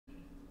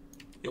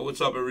Yo,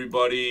 what's up,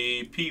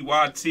 everybody?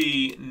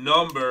 PYT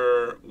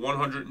number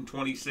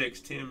 126.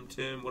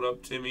 Tim, what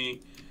up,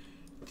 Timmy?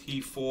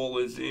 T-Fall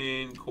is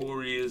in.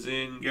 Corey is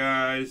in,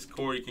 guys.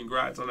 Corey,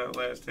 congrats on that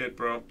last hit,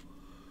 bro.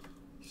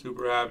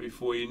 Super happy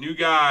for you. New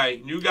guy.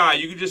 You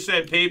can just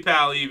send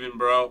PayPal even,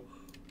 bro.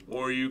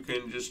 Or you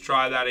can just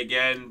try that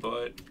again,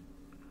 but...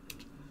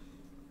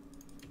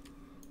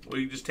 Or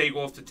you just take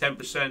off the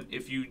 10%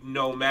 if you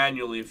know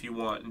manually if you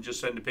want, and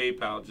just send to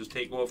PayPal. Just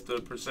take off the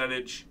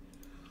percentage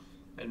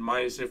and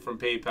minus it from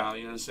PayPal,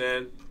 you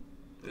understand?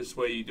 This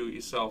way you do it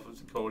yourself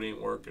if the code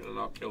ain't working, and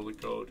I'll kill the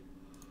code.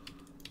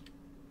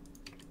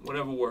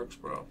 Whatever works,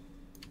 bro.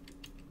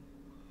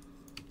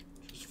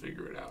 Just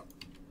figure it out.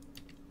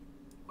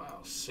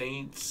 Wow,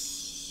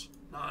 Saints,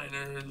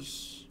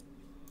 Niners.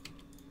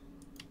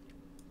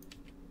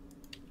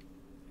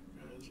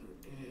 You guys are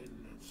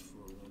in. That's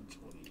for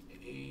 128.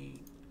 29.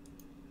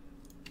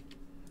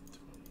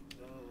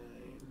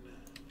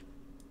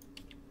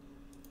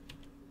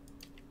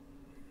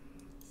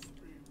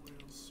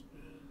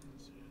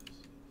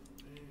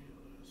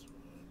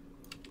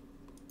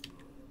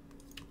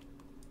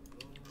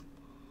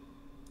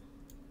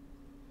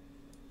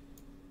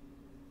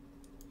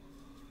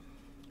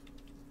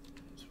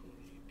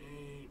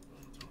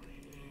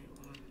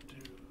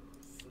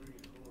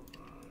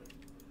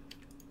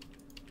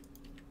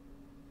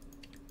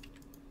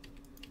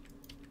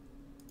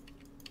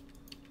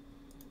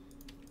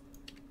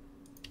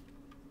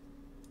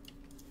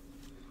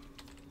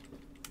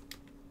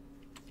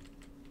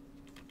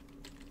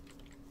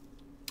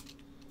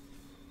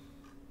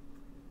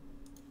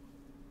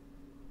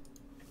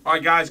 All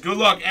right, guys, good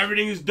luck.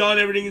 Everything is done.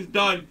 Everything is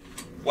done.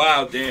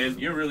 Wow, Dan,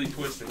 you're really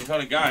twisting. What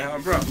kind of guy, huh,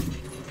 bro?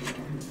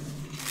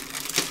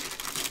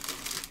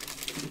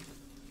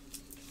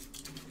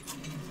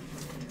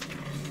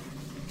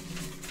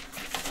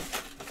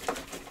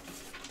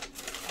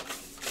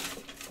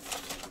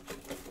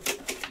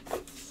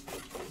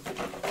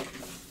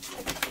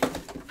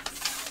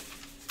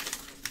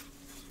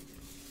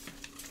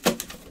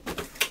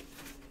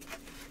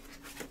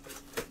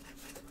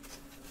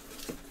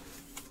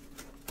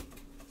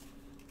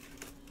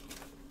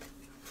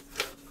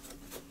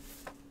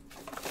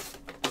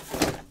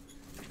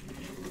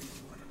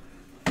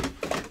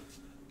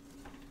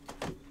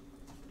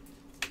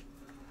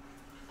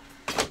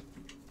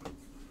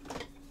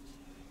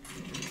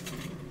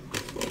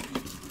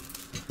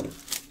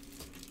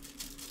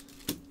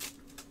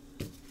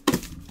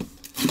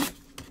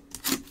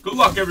 Good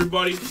luck,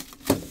 everybody.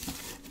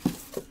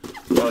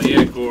 Oh,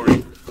 yeah,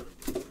 Corey.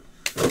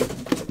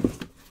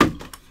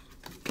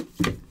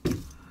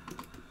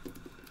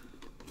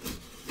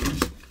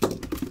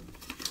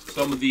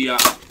 Some of the,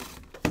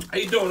 how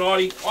you doing,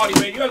 Artie? Artie,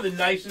 man, you have the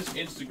nicest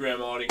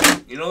Instagram, Artie.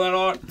 You know that,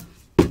 Art?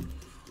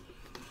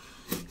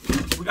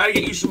 We gotta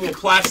get you some more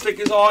plastic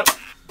as Art.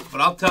 But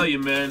I'll tell you,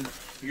 man,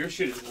 your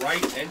shit is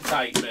right and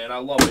tight, man. I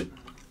love it.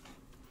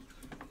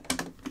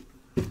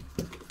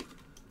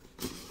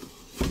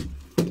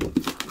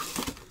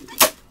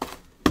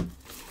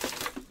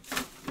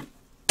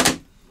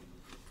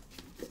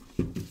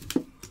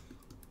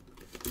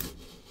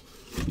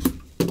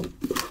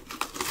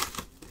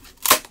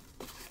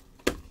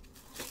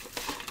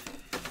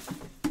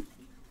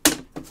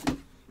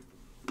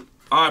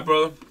 All right,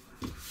 brother.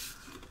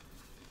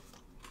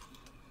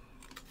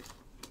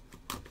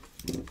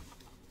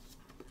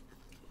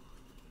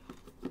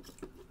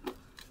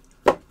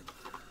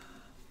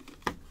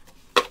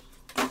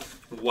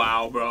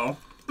 Wow, bro.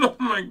 Oh,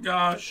 my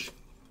gosh.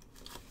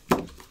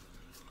 Oh,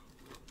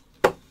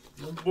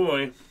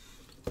 boy.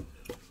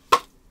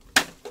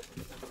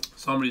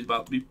 Somebody's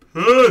about to be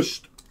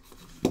pissed.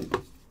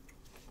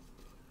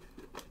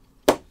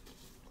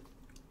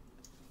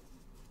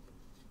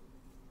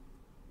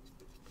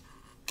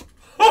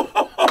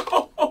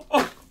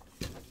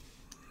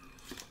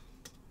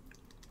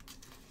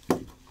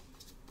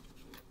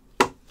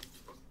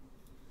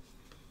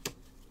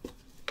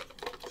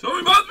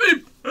 Somebody about to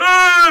be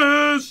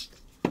pissed.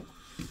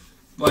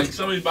 Like,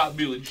 somebody's about to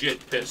be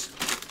legit pissed.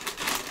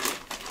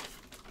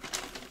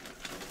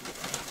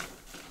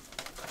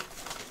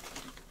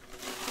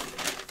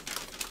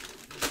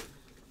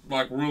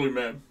 Like, really,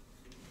 man.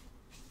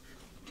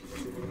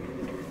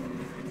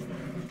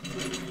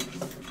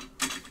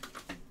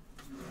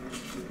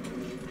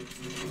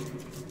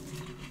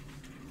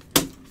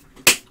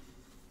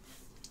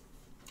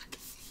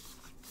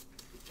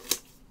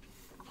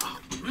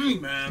 Hey,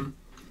 man.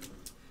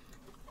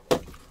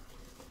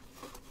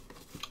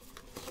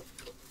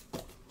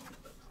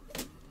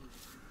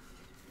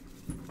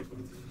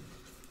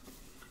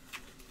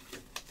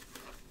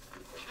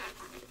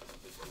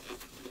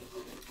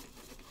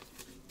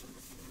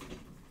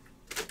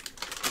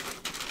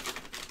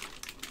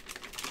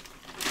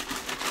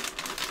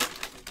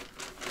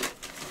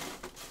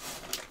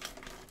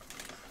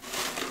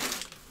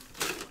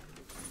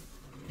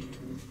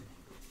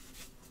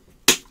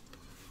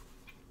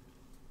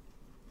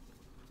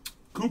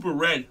 Cooper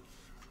Red.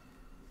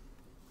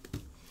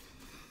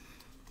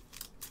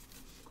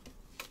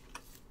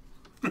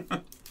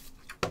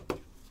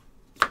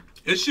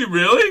 Is she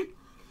really?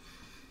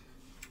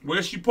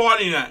 Where's she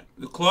partying at?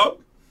 The club?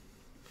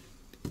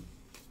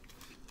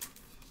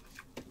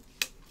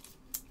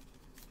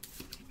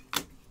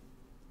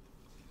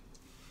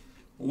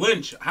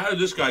 Lynch, how did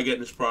this guy get in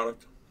this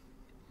product?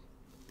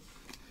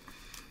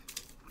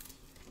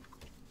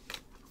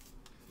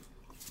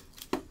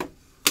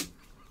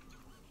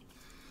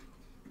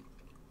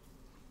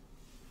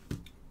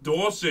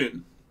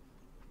 Dawson.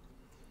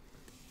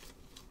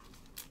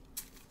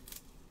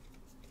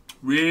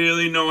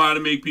 Really know how to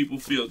make people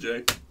feel,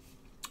 Jay.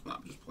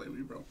 I'm just playing with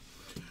you, bro.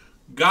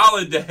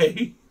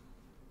 Galladay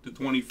to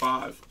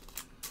 25.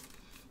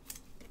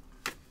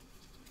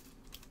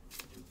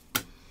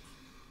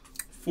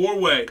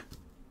 Four-way.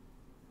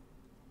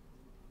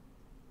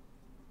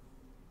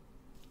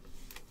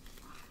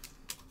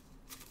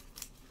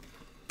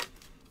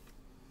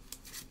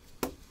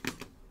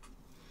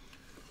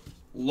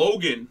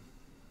 Logan.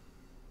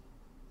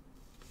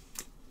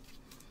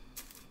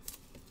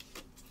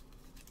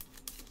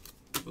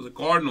 For the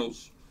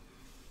Cardinals.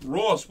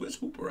 Ross. Where's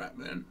Hooper at,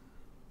 man?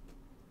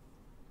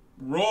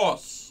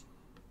 Ross.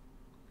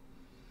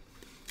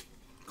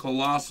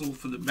 Colossal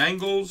for the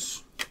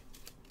Bengals.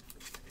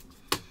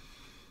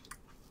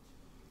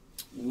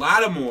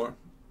 Lattimore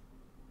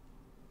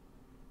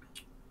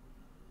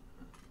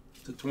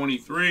to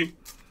 23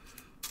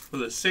 for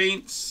the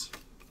Saints.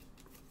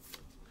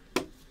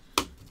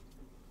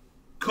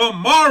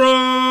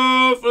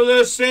 Kamara for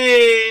the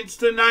Saints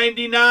to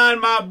 99,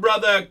 my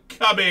brother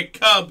Cubby.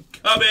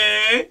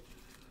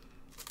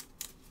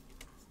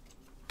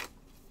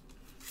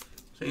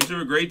 Saints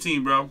are a great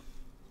team, bro.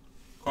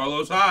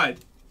 Carlos Hyde.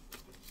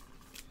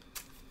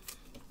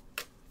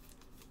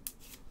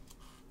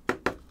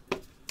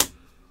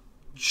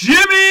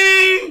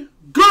 Jimmy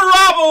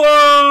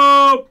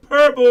Garoppolo,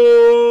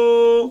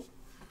 purple.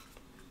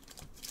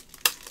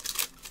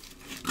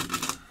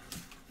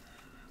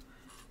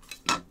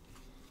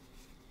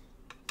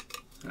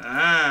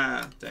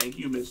 Thank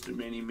you, Mr.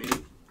 Mini-Me.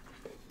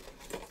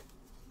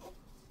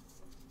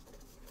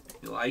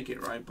 You like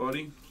it, right,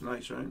 buddy? It's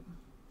nice, right?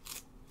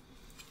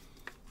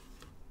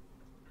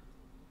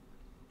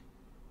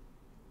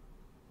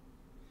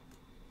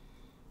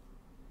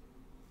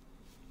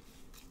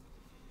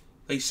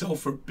 They sell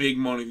for big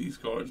money, these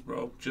cards,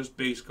 bro. Just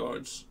base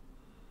cards.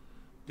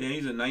 Yeah,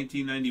 he's a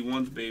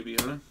 1991's baby,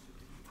 huh?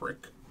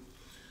 Prick.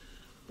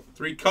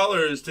 3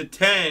 colors to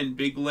 10.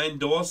 Big Len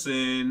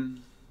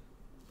Dawson.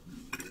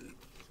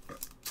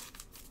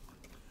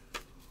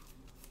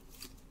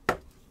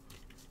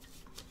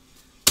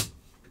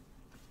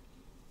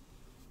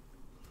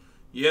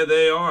 Yeah,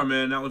 they are,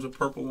 man. That was a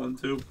purple one,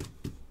 too.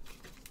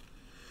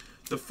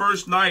 The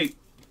first night,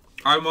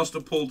 I must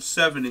have pulled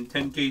 7 in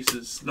 10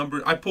 cases.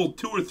 I pulled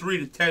 2 or 3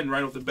 to 10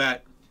 right off the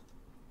bat.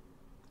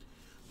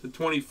 To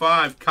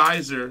 25,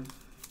 Kaiser.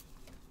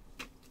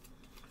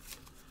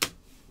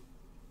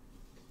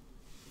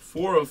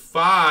 4 of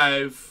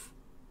 5,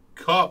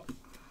 Cup.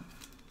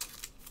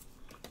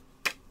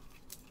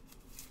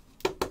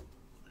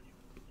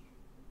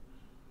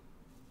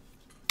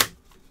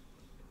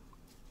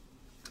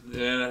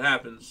 Yeah, that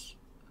happens.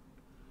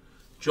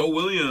 Joe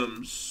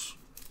Williams.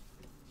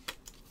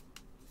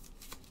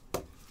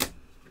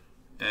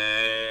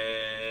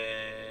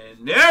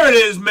 And there it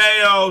is,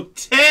 Mayo.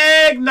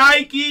 Tag,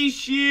 Nike,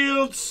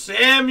 Shield,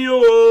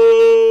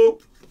 Samuel.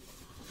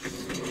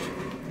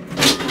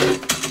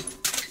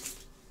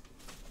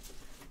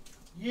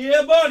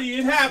 Yeah, buddy,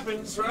 it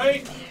happens,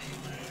 right?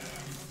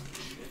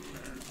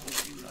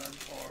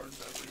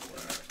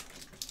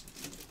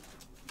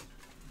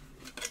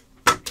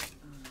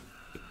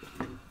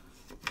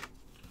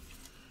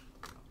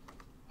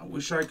 I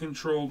wish I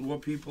controlled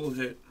what people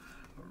hit.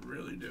 I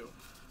really do.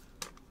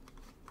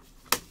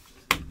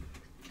 I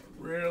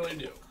really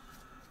do.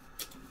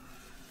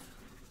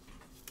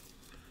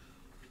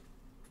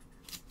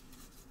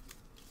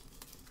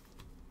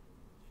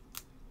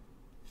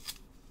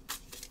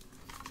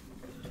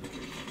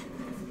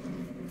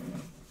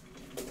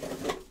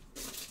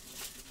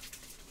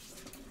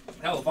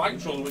 Hell, if I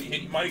controlled what you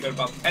hit, you might have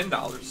got about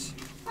 $10.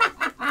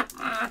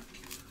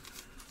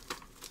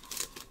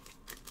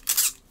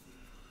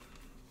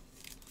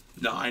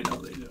 No, I know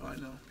they do. I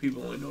know.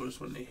 People only notice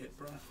when they hit,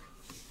 bro.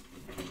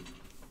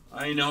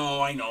 I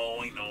know.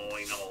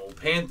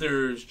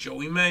 Panthers,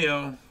 Joey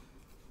Mayo.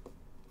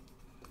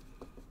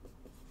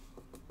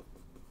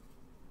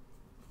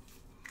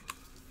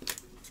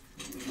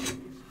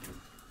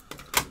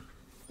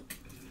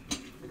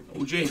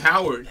 O.J.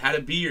 Howard had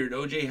a beard.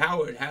 O.J.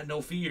 Howard had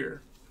no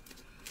fear.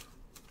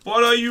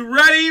 But are you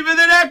ready for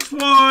the next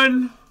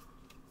one?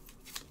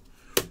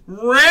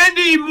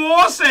 Randy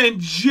Moss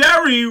and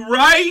Jerry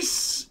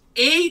Rice.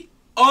 8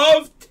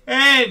 of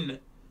 10.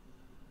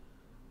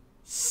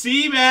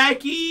 C.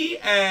 Mackey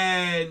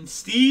and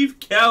Steve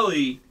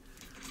Kelly.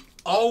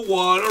 Oh,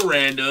 what a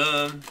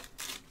random.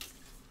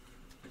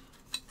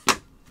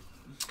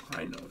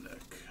 I know,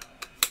 Nick.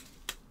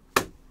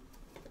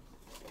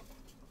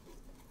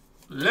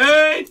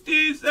 Late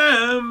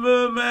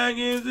December, back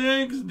in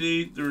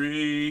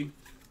 63.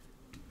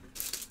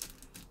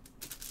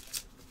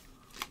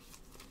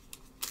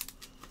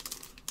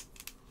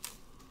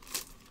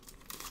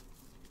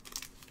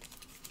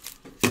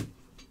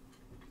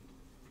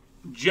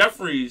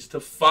 Jeffries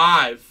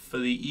 /5 for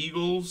the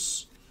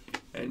Eagles.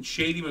 And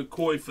Shady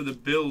McCoy for the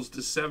Bills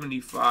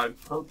 /75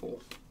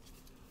 purple.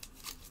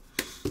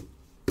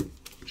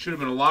 Should have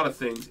been a lot of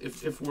things.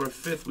 If we're a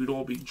fifth, we'd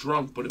all be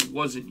drunk, but it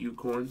wasn't,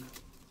 Unicorn.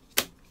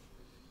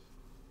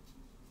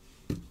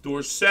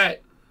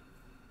 Dorsett.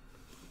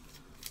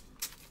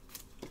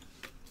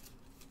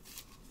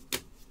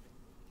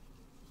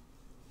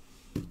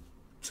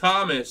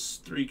 Thomas,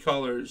 3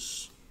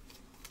 colors.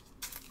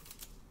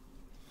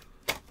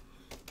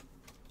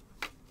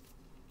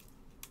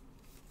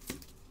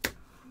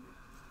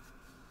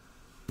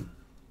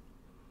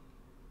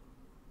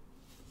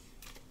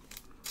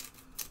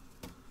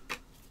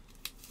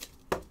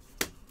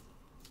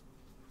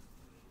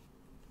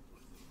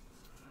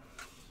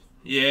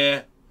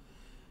 Yeah.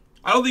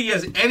 I don't think he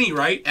has any,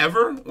 right?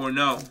 Ever? Or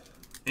no?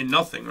 In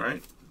nothing,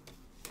 right?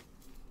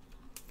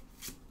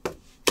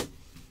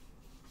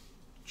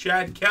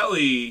 Chad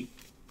Kelly.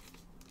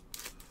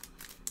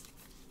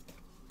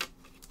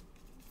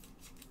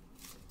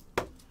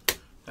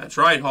 That's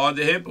right. Hard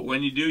to hit, but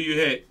when you do, you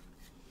hit.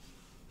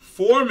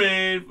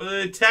 Foreman for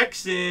the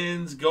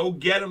Texans. Go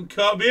get him,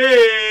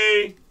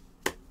 Cubby.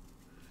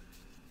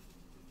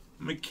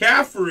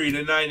 McCaffrey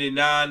to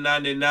 99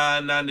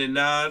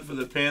 for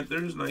the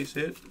Panthers. Nice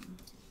hit.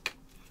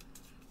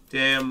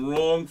 Damn,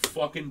 wrong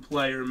fucking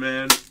player,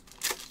 man.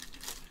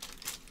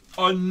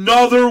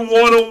 Another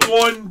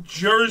 101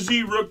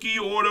 jersey rookie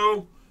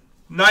auto.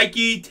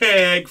 Nike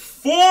tag.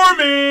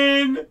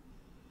 Foreman.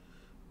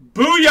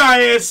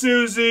 Booyah,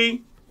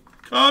 Susie.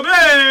 Come.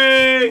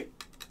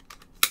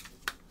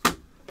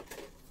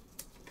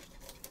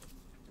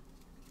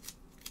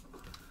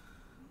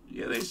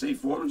 Yeah, they say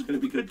Foreman's going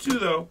to be good too,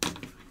 though.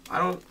 I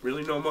don't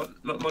really know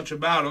not much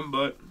about him,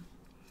 but...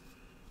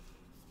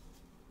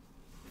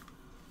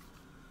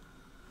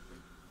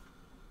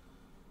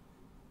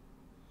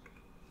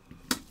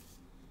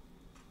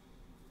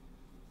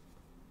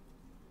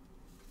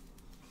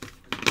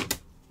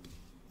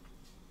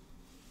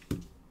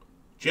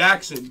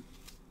 Jackson.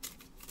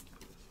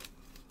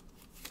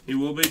 He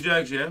will be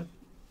Jackson, yeah.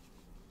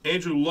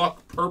 Andrew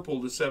Luck,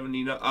 purple to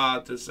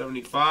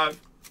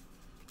 75.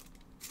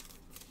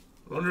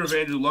 I wonder if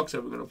Andrew Luck's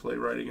ever going to play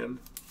right again.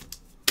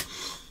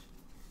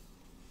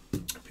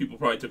 People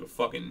probably took a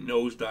fucking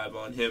nosedive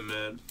on him,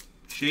 man.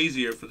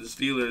 Shazier for the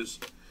Steelers.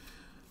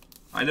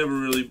 I never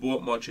really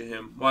bought much of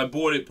him. Well, I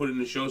bought it, put it in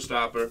the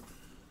showstopper.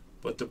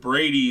 But the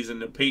Bradys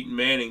and the Peyton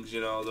Mannings,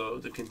 you know,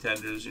 the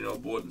contenders, you know,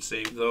 bought and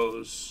saved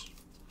those.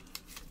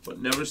 But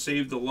never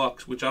saved the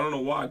Lux, which I don't know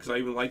why, because I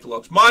even like the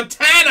Lux.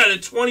 Montana to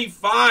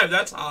 25.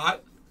 That's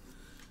hot.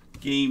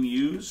 Game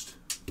used.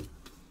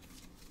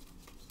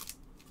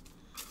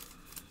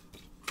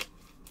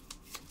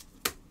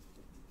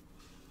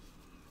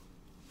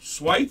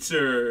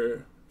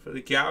 Schweitzer for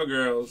the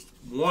Cowgirls.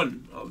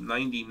 1 of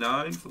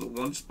 99 for the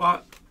 1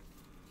 spot.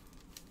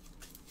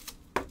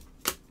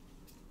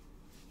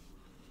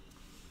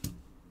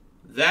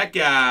 That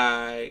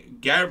guy,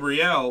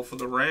 Gabrielle for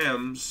the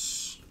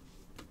Rams.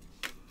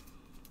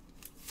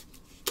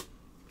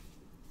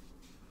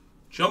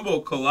 Jumbo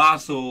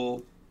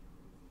Colossal.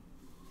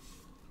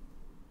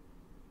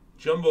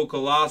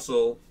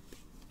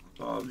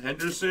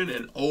 Henderson,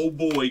 and oh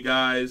boy,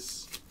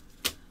 guys.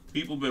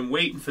 People been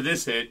waiting for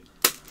this hit.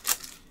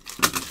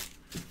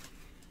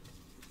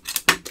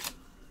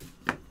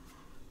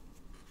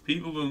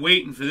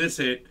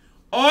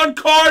 On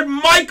card,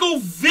 Michael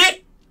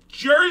Vick,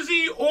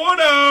 jersey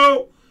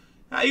auto.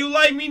 How you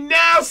like me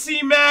now,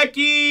 C.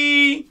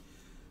 Mackey?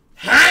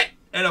 Hat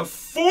and a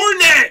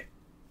Fournette.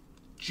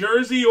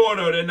 Jersey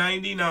auto to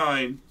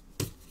 99.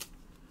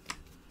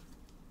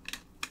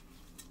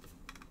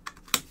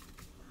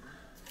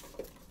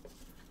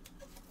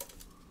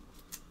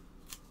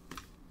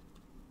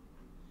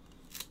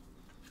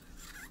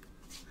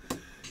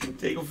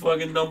 Take a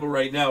fucking number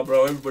right now,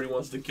 bro. Everybody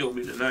wants to kill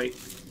me tonight.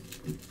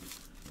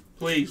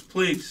 Please,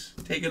 please,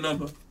 take a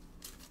number.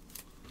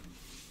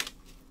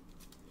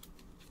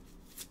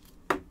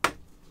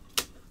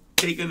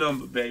 Take a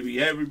number,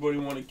 baby. Everybody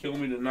want to kill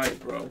me tonight,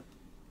 bro.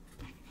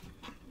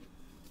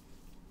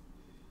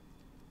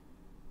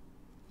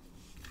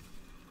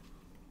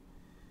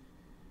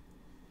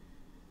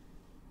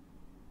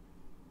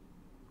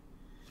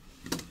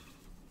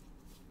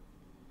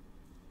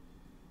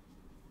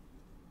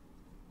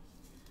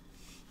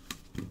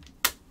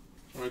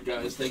 Alright,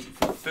 guys, thank you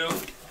for the fill.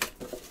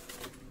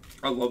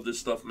 I love this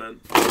stuff, man.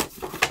 I'll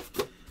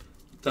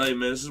tell you,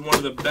 man, this is one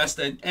of the best.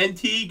 And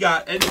NT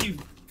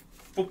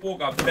football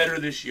got better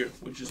this year,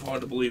 which is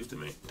hard to believe to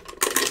me.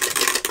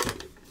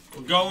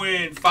 We're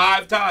going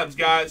 5 times,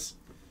 guys.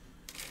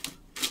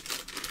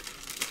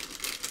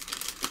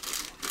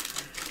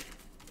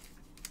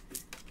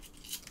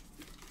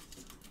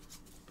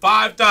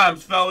 Five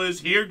times,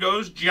 fellas. Here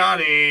goes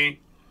Johnny.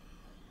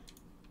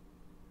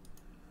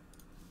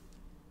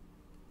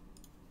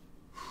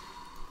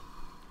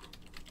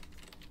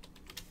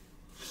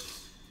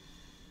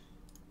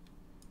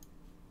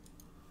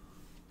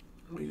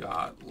 We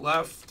got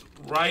left,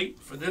 right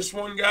for this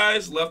one,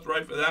 guys. Left,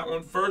 right for that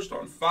one. First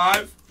on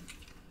 5.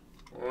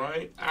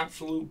 right.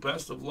 Absolute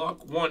best of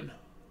luck. 1,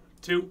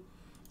 2,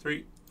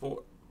 3,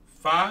 4,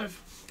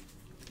 5.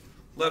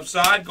 Left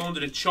side going to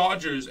the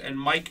Chargers and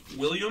Mike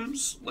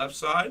Williams. Left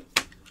side.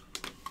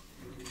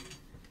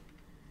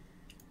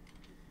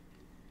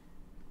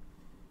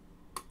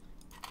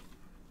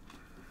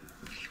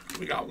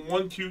 We got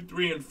 1, 2,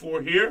 3, and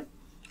 4 here.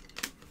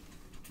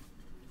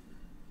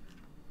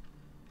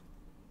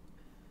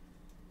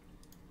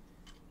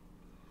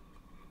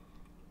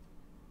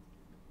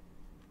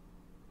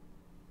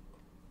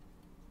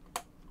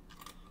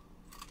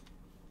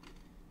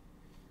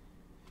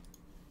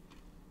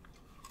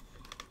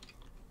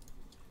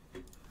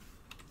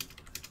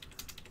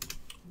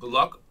 Good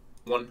luck.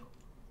 1,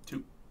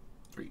 2,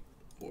 3,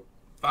 4,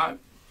 5.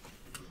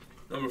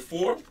 Number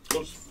 4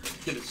 goes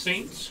to the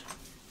Saints.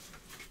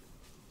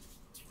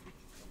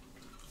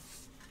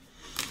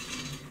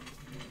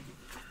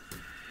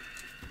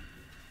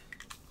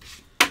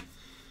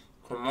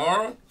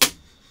 Kamara.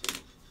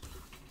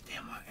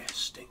 Damn, my ass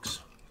stinks.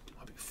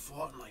 I'll be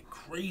farting like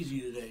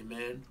crazy today,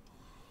 man.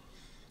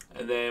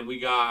 And then we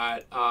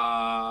got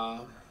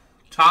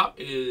top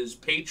is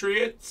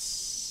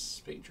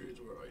Patriots. Patriots,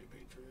 where are you,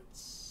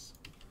 Patriots?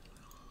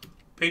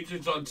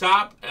 Patriots on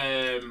top,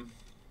 and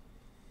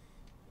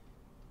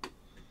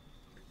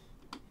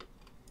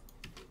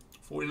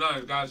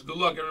 49ers, guys. Good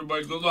luck,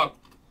 everybody. Good luck.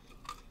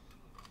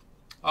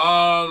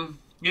 Yeah,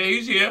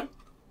 he's here.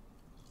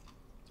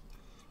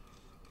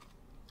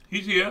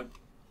 He's here.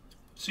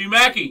 C.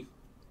 Mackey.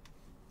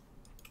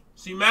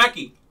 C.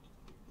 Mackey.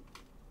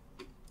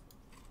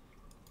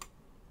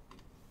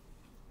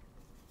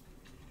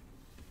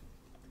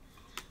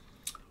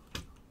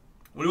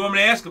 What do you want me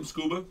to ask him,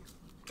 Scuba?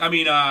 I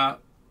mean,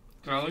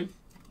 Kelly?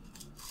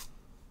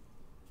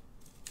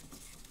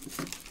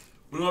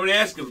 What do you want me to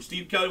ask him?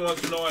 Steve Kelly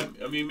wants to know,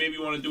 I mean, maybe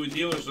you want to do a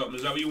deal or something.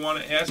 Is that what you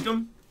want to ask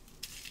him?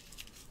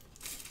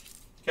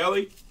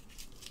 Kelly?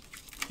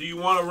 Do you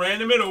want to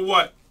random it or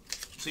what?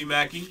 See,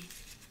 Mackie?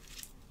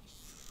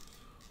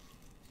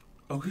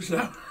 Okay,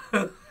 so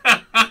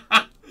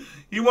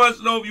he wants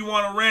to know if you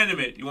want to random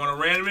it. You want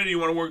to random it or you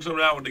want to work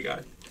something out with the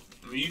guy?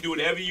 I mean, you do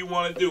whatever you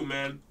want to do,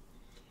 man.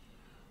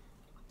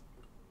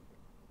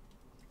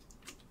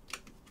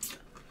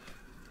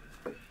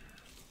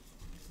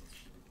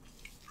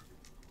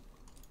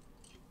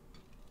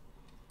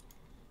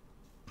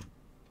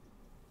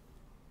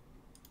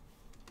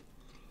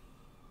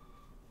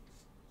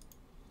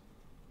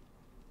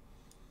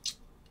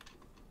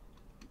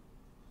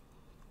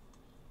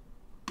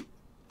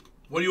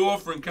 What are you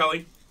offering,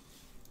 Kelly?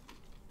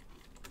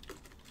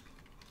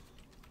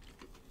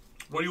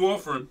 What are you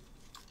offering?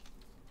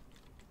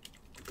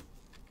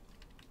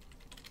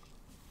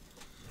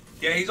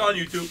 Yeah, he's on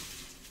YouTube.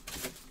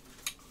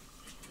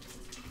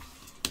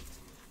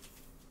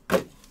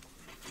 I'm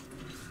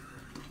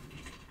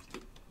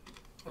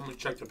gonna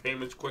check the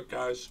payments quick,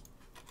 guys.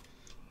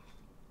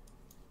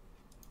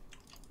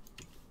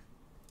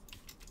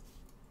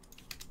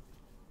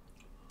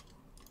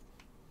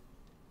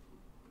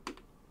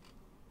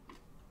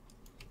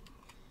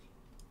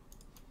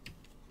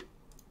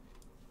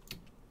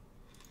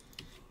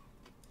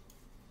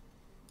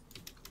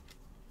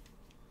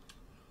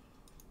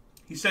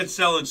 He said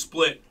sell and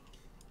split.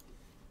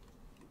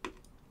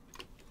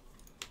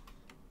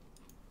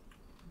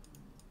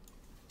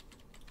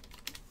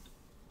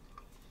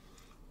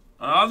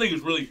 I don't think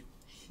it's really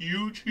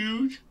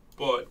huge,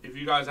 but if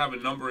you guys have a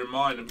number in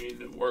mind, I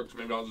mean, it works.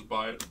 Maybe I'll just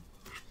buy it,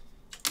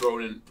 throw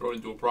it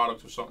into a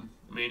product or something.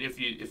 I mean, if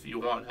you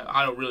want,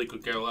 I don't really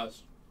could care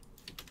less.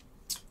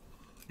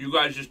 You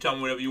guys just tell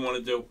me whatever you want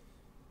to do.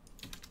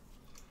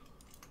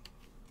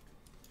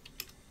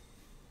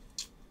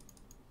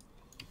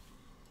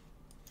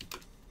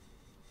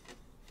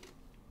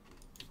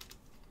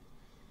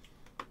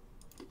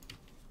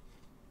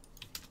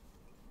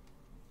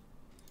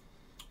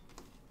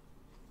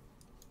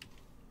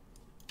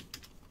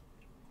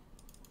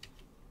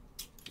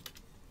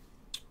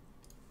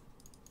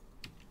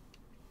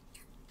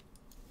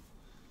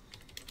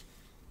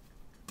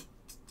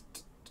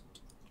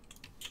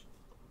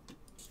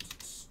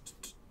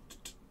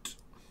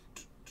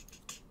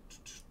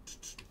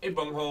 Hey,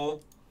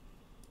 bunghole.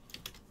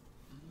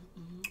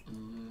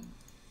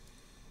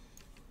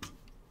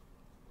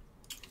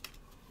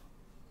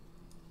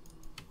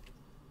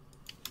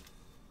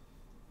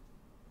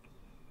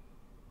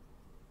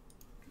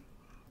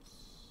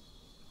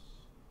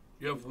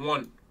 You have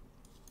one.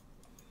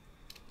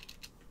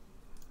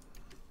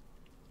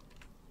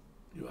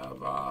 You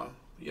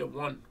have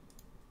one.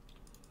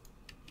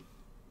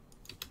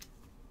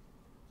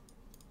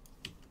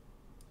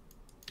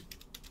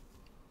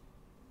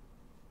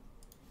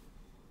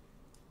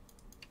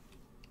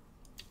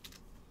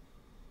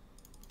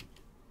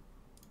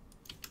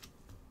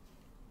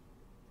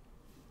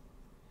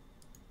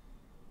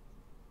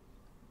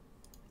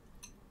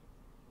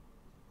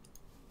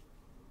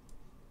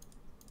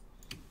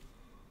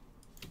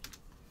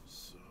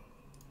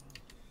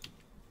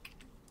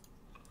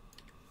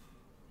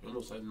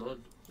 Almost had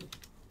none.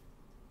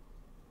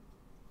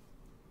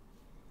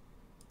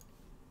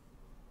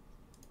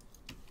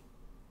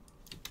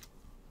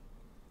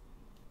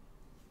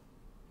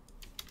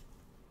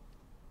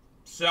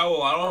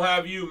 Sewell, I don't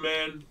have you,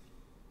 man.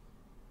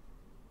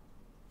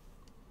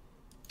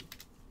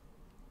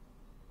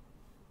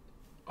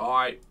 All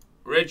right.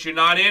 Rich, you're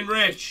not in,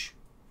 Rich.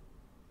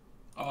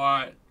 All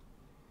right.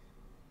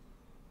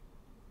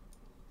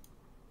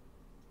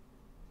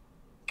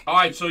 All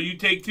right, so you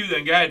take 2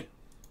 then. Go ahead.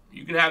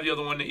 You can have the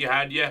other one that you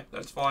had. Yeah,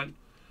 that's fine.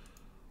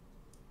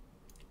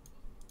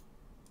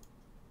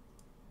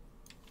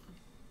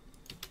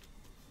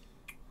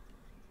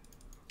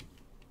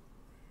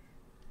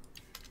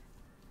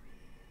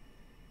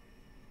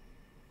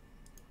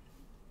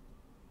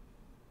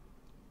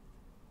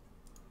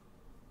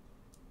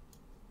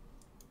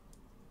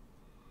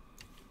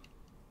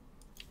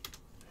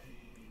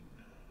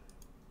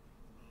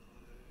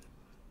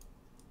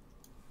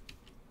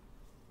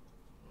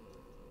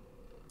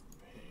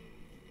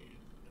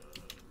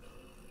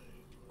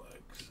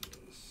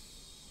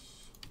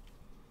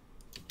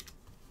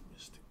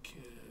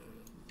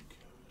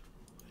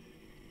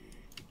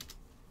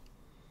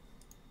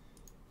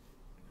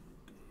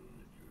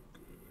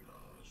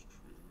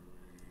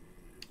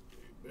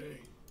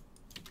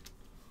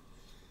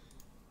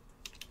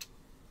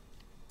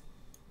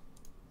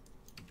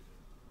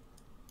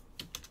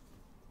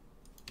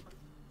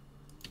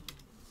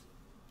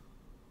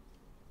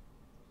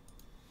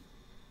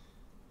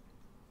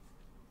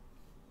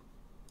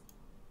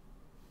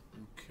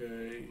 Okay,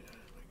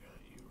 I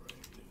got you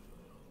right there.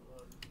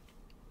 One.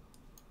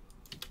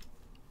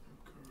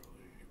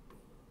 Curly.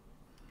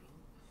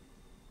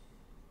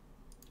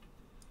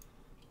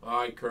 All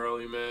right,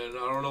 Curly, man.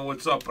 I don't know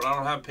what's up, but I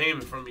don't have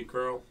payment from you,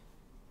 Curl.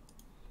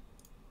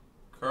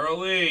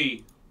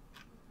 Curly.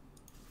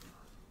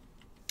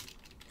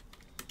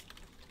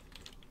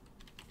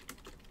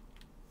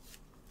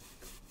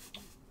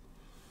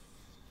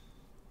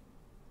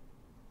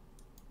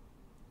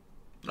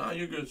 Nah,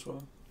 you're good,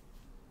 Swell.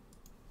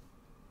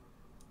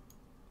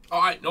 All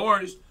right, no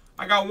worries.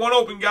 I got one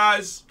open,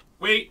 guys.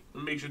 Wait,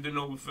 let me make sure it didn't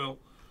overfill.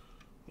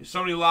 If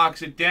somebody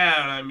locks it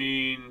down, I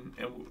mean,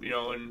 and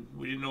and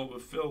we didn't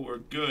overfill, we're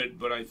good.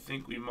 But I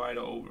think we might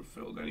have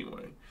overfilled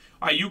anyway.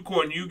 All right,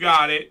 Ucorn, you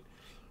got it.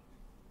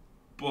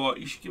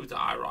 But you should give it to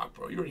IROC,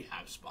 bro. You already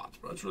have spots,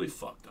 bro. It's really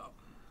fucked up.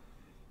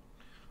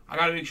 I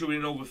got to make sure we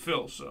didn't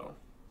overfill, so.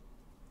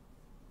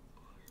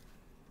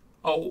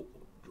 Oh.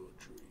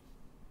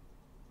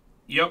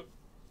 Yep.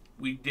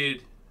 We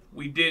did.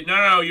 We did.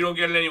 No, you don't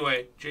get it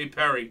anyway. Jay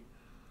Perry.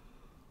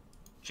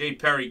 Jay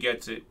Perry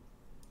gets it.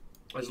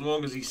 As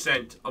long as he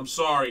sent. I'm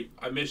sorry.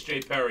 I missed Jay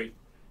Perry.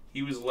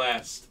 He was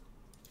last.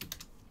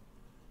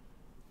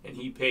 And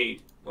he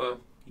paid.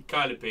 Well, he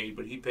kind of paid,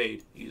 but he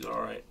paid. He's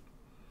all right.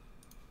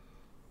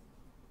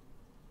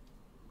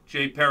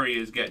 Jay Perry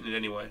is getting it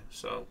anyway.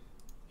 So,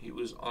 he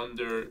was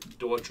under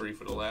Daughtry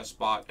for the last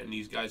spot. And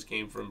these guys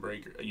came from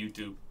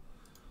YouTube.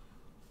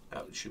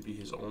 That should be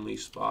his only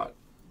spot.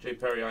 Jay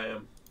Perry, I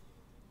am.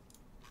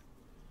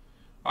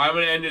 I'm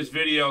going to end this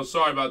video.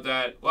 Sorry about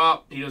that.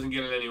 Well, he doesn't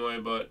get it anyway,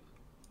 but.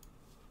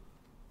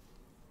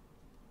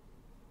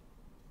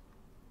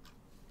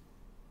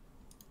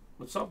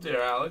 What's up there,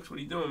 Alex? What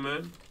are you doing,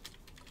 man?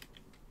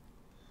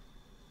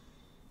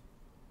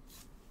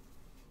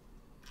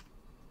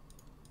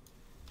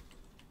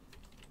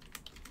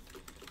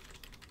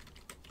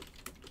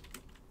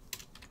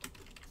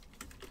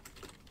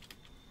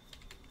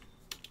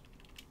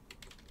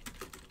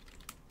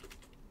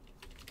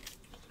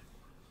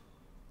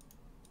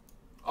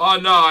 Oh,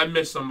 no, I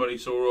missed somebody,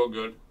 so we're all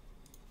good.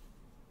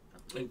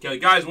 Okay,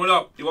 guys, what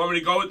up? You want me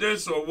to go with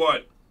this or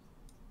what?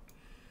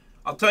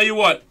 I'll tell you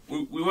what.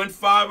 We went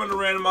 5 on the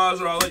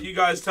randomizer. I'll let you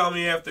guys tell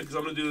me after because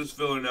I'm going to do this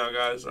filler now,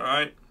 guys, all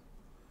right?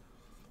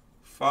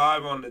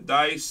 5 on the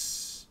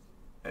dice.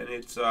 And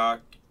it's,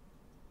 I'm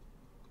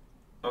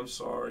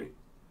sorry.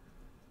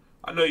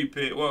 I know you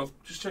paid. Well,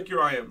 just check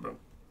your IM, bro.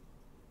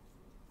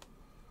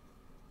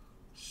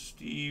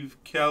 Steve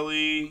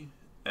Kelly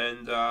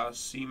and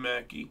C.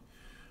 Mackey.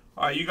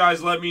 All right, you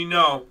guys let me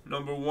know.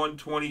 Number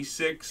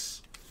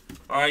 126.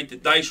 All right, the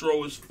dice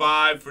roll was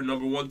 5 for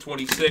number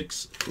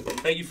 126.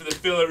 Thank you for the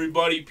fill,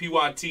 everybody.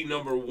 PYT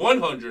number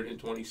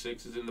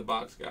 126 is in the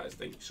box, guys.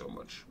 Thank you so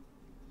much.